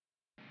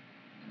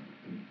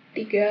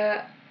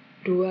3,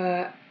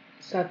 2,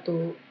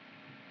 1.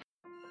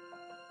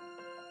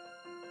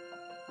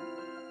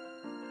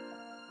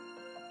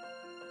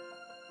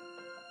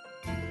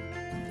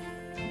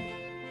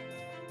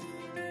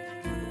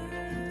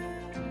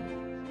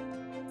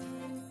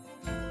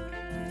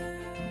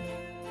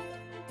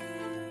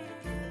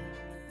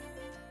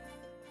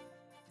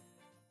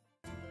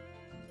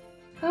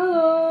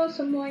 Halo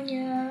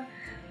semuanya,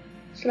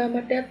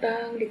 selamat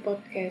datang di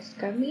podcast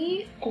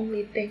kami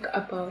Only Think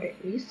About It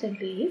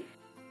Recently.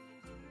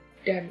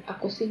 Dan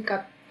aku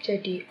singkat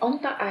jadi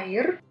Onta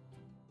Air,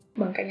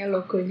 makanya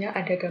logonya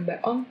ada gambar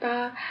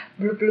onta,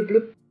 blub blub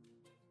blub.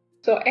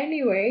 So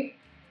anyway,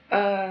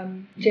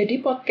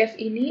 jadi podcast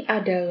ini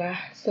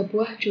adalah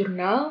sebuah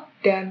jurnal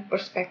dan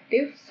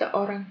perspektif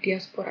seorang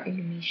diaspora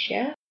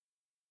Indonesia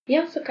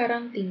yang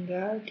sekarang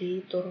tinggal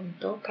di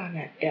Toronto,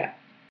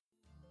 Kanada.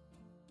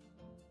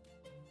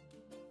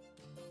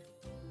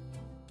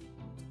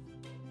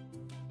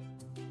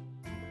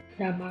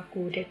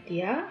 Namaku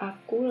Detya,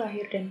 aku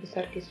lahir dan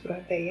besar di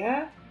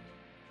Surabaya.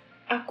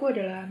 Aku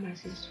adalah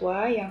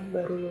mahasiswa yang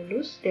baru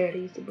lulus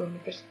dari sebuah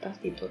universitas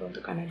di Toronto,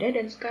 Kanada,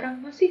 dan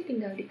sekarang masih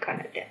tinggal di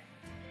Kanada.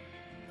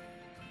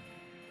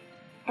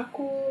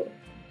 Aku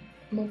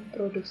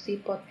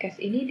memproduksi podcast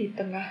ini di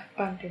tengah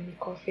pandemi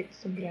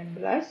COVID-19,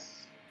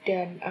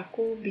 dan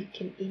aku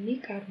bikin ini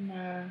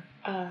karena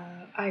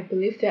I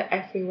believe that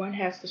everyone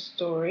has a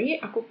story.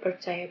 Aku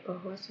percaya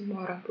bahwa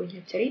semua orang punya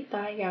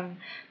cerita yang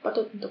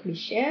patut untuk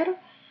di-share,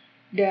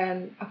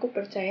 dan aku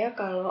percaya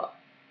kalau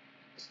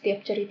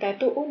setiap cerita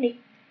itu unik.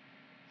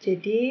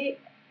 Jadi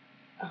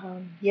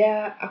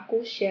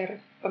aku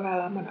share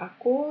pengalaman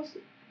aku,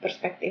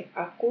 perspektif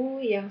aku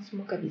yang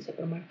semoga bisa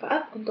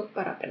bermanfaat untuk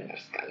para pendengar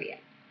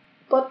sekalian.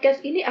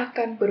 Podcast ini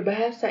akan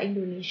berbahasa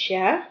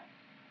Indonesia,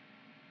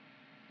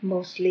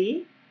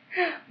 mostly.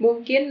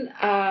 Mungkin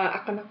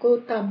akan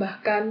aku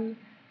tambahkan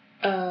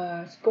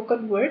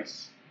spoken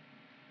words,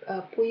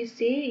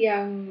 puisi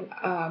yang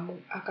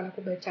akan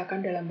aku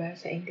bacakan dalam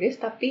bahasa Inggris,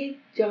 tapi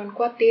jangan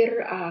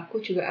khawatir, aku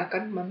juga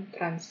akan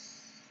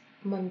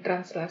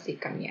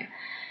mentranslasikannya.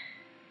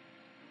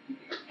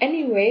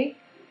 Anyway,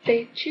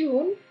 stay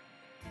tuned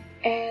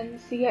and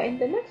see you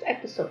in the next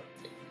episode.